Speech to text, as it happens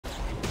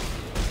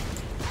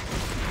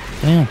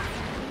Damn.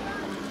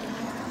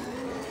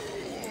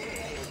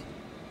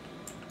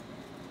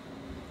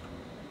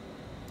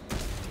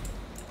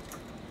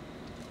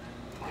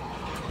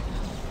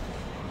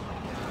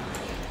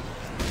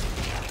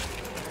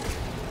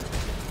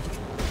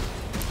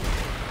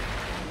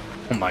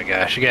 Oh my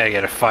gosh, you gotta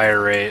get a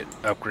fire rate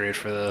upgrade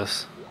for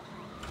this.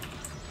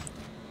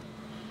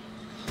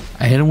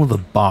 I hit him with a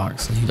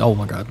box. And oh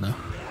my god, no.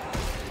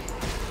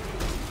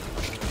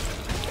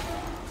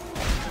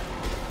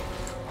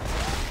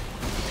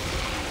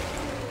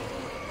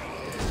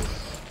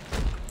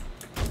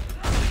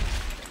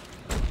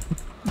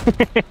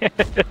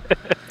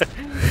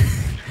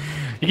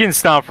 You can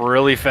stomp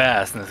really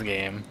fast in this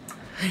game.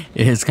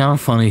 It's kind of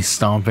funny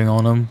stomping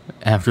on them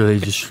after they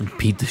just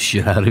beat the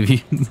shit out of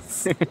you.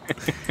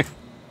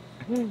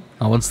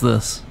 Oh, what's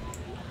this?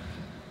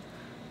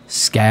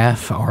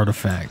 Scaff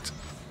artifact.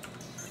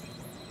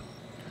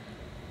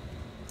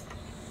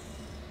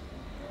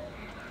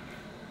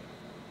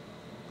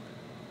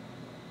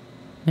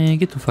 Man,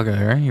 get the fuck out of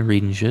here. You're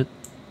reading shit.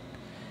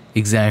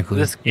 Exactly.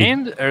 This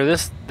game, or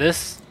this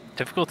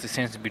difficulty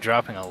seems to be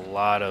dropping a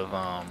lot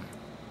of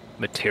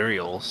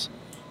materials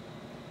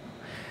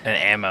and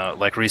ammo,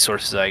 like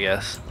resources, I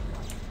guess.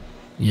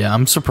 Yeah,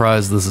 I'm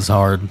surprised this is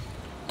hard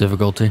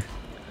difficulty.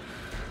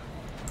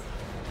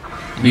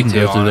 Me You can too,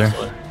 go through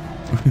honestly.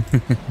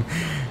 there.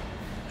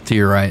 To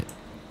your right.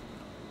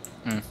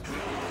 Is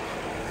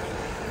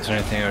there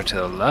anything over to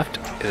the left?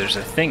 There's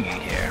a thingy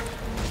here.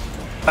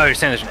 Oh, you're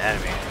saying there's an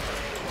enemy.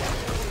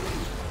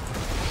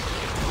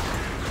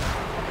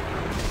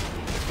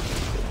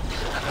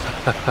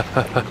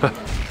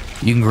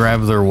 You can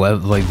grab their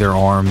web, like their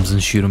arms,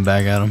 and shoot them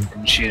back at them.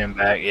 And shoot him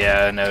back.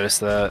 Yeah, I noticed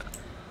that.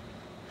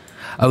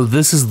 Oh,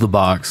 this is the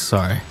box.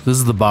 Sorry, this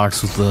is the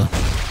box with the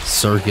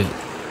circuit.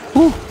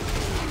 Woo.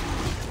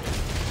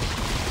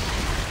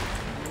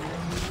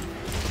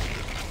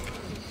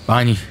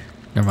 Behind you.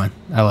 Never mind.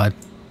 I lied.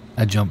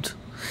 I jumped.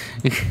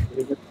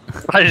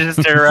 I just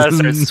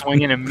started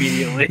swinging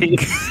immediately.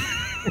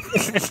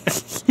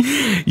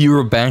 You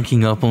were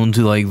backing up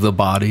onto like the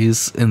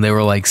bodies, and they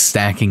were like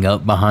stacking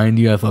up behind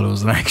you. I thought it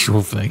was an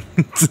actual thing.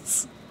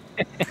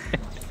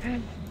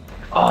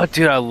 Oh,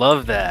 dude, I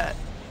love that.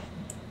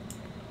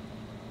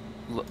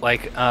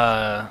 Like,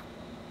 my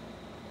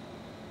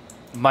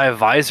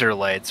visor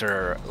lights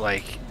are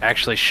like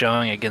actually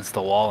showing against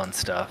the wall and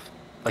stuff.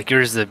 Like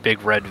yours is a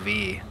big red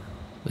V.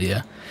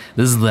 Yeah,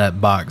 this is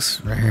that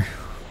box right here.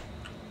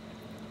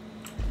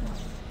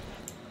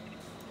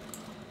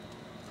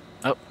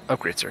 Oh,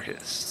 upgrade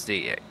circuits.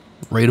 See.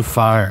 Rate of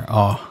fire.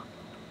 Oh,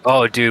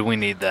 Oh, dude, we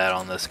need that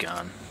on this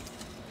gun.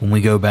 when we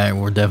go back,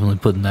 we're definitely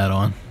putting that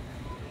on.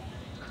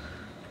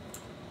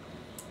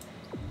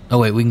 Oh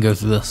wait, we can go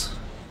through this.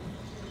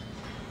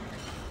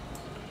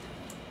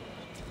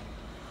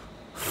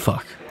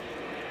 Fuck.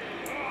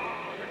 They're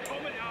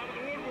coming out of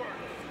the woodwork.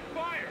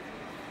 Fire!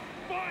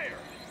 Fire!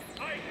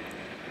 Ike,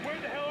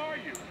 where the hell are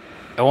you?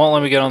 It won't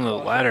let me get on the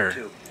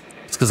ladder.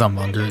 It's because I'm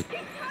under it.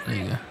 There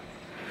you go. Sir,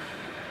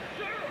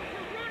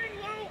 we're running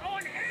low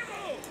on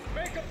ammo!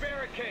 Make a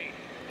barricade.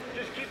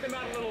 Just keep them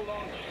out a little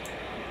longer.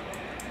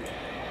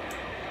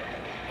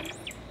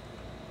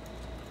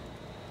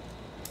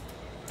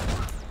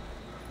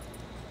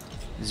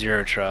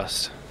 Zero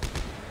trust.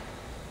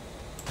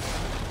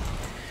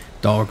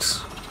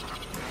 Dogs.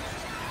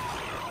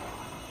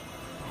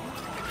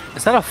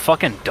 Is that a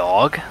fucking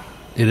dog?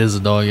 It is a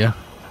dog, yeah.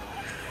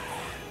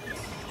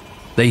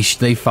 They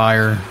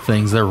fire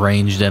things. They're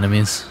ranged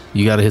enemies.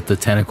 You got to hit the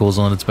tentacles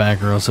on its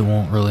back, or else it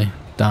won't really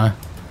die.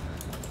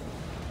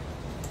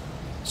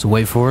 So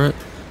wait for it.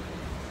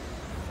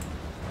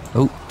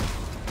 Oh.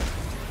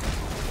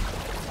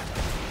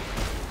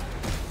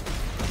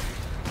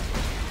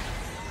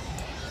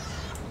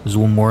 There's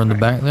one more in the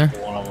back there.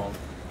 One of them.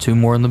 Two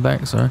more in the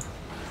back, sorry.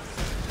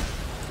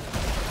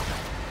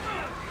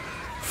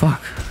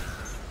 Fuck.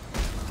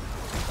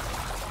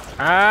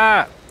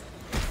 Ah!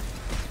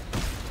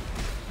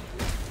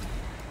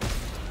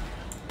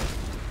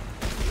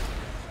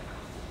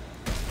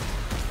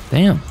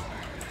 Damn.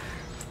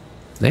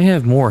 They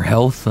have more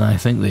health than I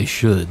think they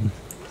should.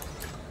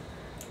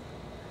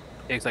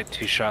 Takes like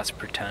 2 shots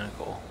per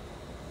tentacle.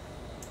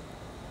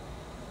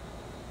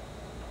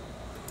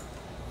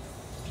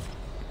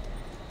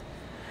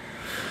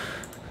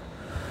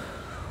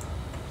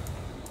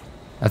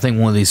 I think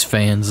one of these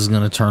fans is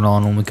going to turn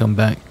on when we come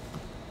back.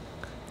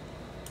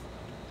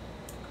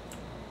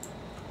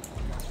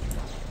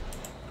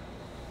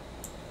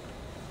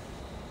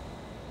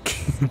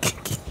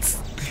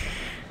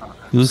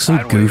 You look so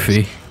Sideways.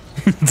 goofy.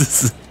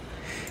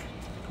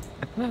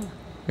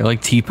 You're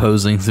like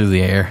T-posing through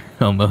the air,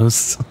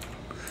 almost.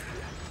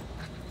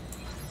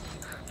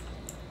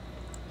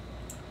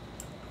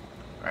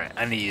 Alright,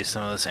 I need to use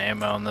some of this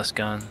ammo on this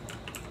gun.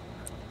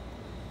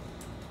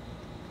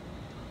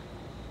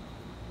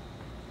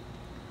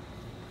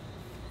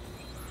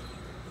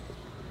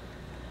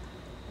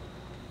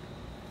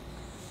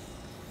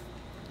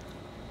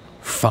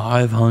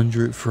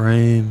 $500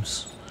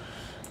 frames.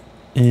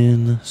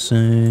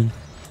 Insane.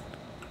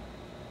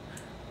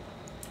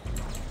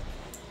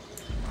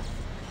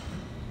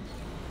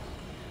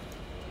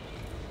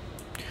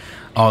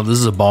 Oh, this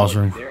is a boss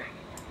room. There?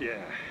 Yeah,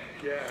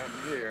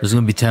 I'm here. There's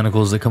gonna be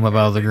tentacles that come up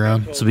out of the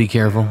ground, so be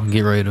careful.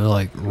 Get ready to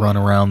like run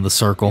around the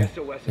circle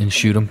and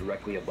shoot them.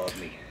 Directly above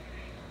me.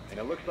 And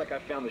it looks like I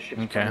found the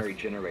ship's primary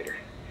generator.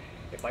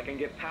 If I can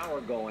get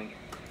power going,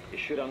 it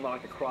should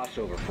unlock the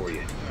crossover for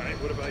you.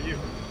 Alright, what about you?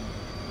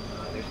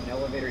 There's an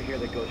elevator here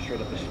that goes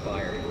straight up the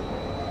spire.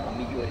 I'll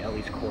meet you at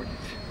Ellie's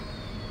coordinates.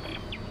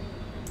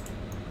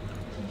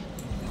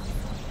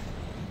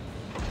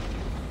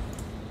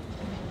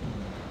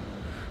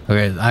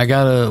 Okay,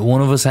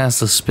 one of us has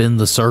to spin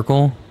the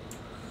circle,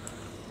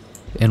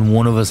 and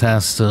one of us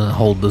has to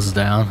hold this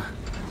down.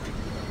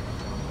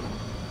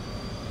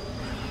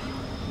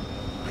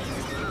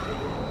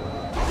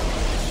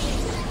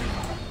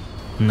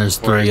 And there's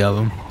 3 of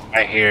them.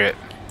 I hear it.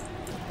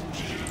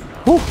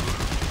 Woo.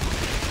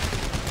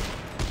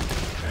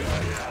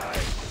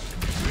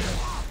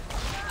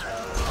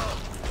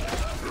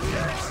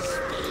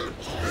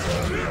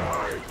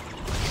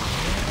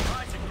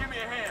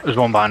 There's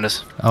one behind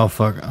us. Oh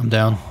fuck, I'm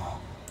down.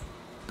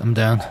 I'm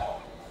down.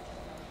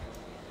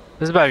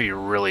 This is about to be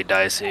really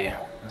dicey.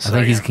 I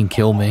think he can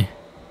kill me.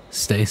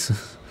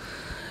 Stasis.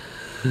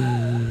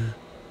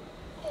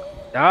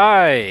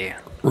 Die!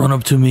 Run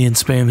up to me and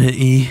spam hit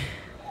E.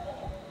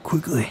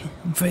 Quickly.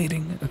 I'm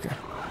fading. Okay.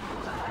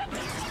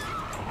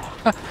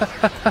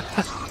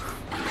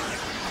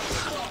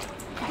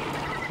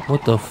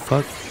 What the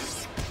fuck?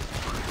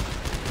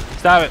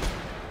 Stop it!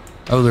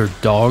 Oh, there are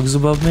dogs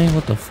above me?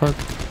 What the fuck?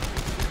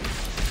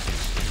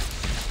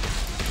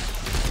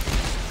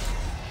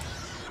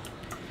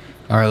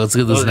 Alright, let's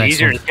get this It was next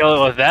easier one. to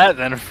kill it with that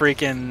than a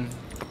freaking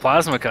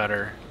plasma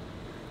cutter.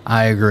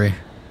 I agree.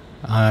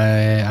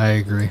 I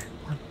agree.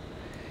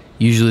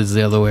 Usually it's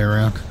the other way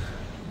around.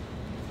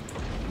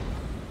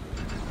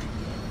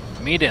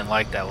 Me didn't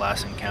like that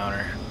last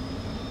encounter.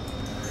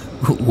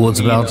 Well, it's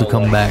about to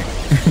come back.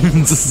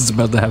 This is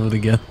about to happen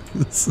again.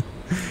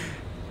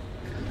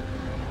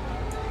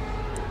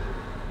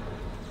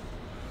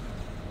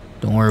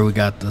 Don't worry, we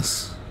got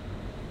this.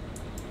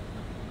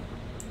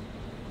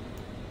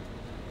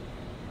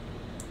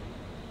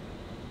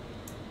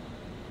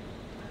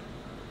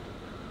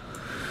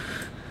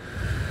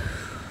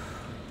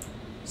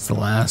 It's the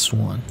last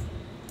one.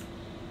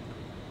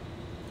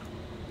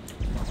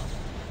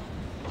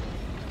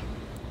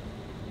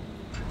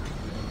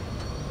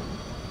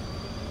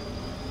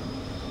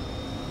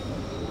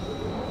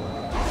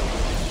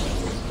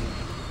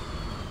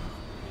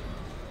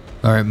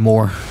 All right,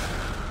 more.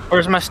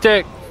 Where's my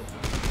stick?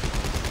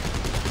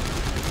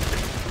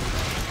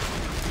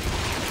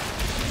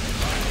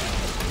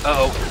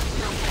 Uh-oh.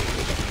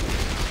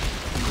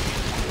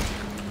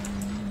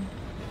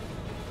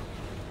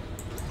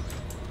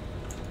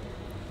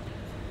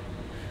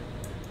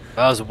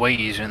 That was way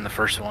easier than the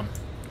first one.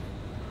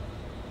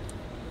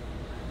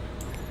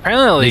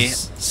 Apparently,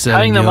 He's setting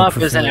cutting them you up up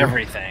for isn't failure.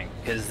 everything,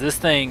 because this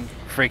thing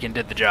freaking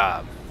did the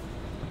job.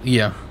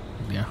 Yeah,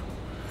 yeah.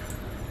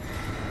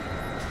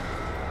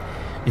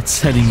 It's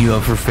setting you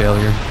up for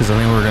failure because I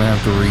think we're gonna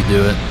have to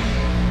redo it.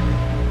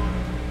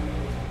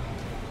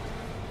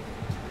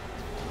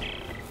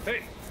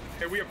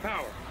 Hey, we have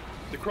power.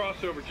 The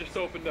crossover just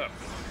opened up.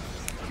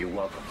 You're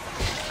welcome.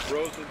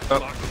 Rosen, Oh,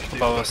 Lockwood,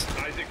 above us.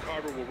 Isaac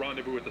Carver will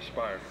rendezvous at the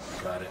spire.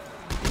 Got it.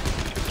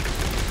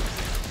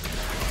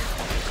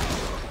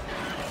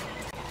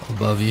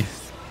 Above you.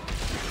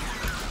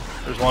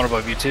 There's one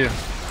above you, too.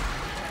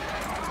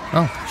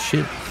 Oh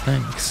shit!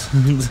 Thanks.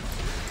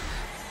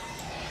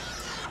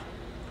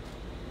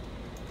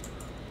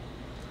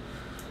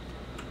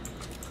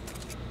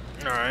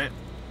 Alright.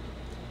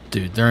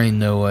 Dude, there ain't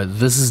no way.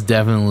 This is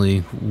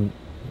definitely.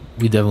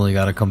 We definitely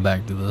got to come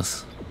back to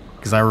this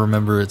because I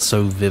remember it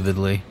so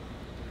vividly.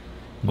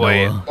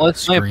 Wait, Noah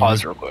let me pause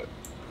screaming. real quick.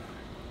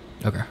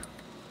 Okay.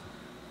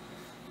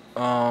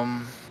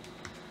 Um,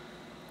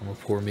 I'm gonna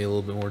pour me a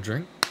little bit more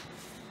drink.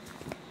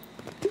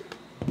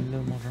 A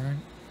little more drink.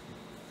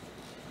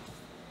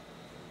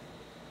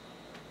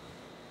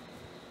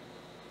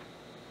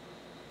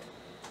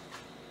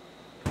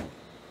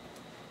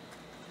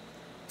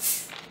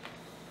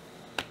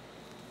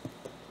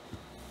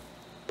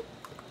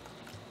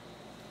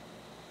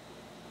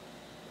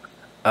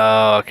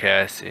 oh,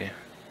 okay, I see.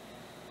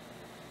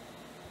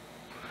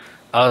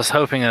 I was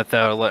hoping that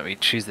would let me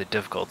choose the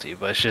difficulty,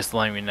 but it's just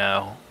letting me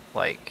know,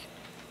 like,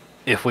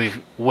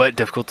 what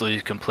difficulty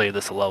you can play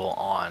this level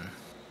on.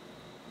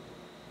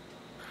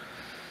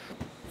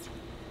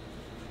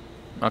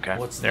 Okay,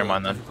 never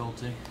mind then.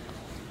 difficulty?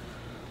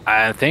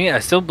 I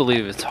still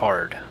believe it's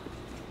hard.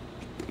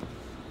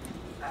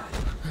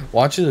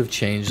 Watch it have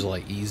changed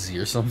like easy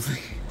or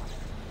something.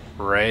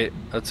 Right?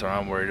 That's what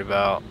I'm worried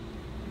about.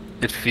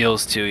 It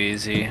feels too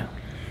easy.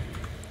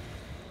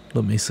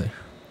 Let me see.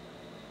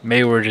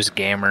 Maybe we're just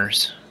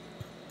gamers.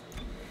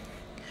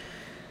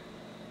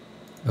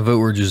 I vote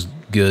we're just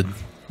good.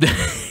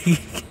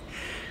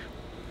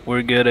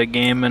 We're good at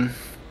gaming.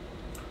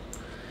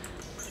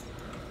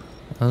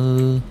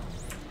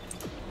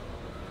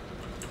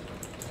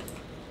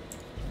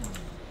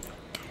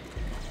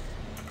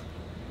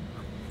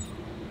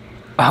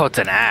 Oh, it's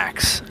an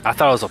axe. I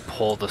thought it was a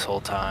pole this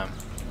whole time.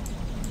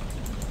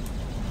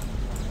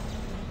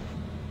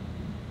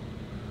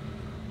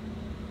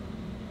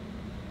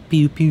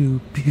 Pew pew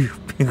pew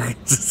pew.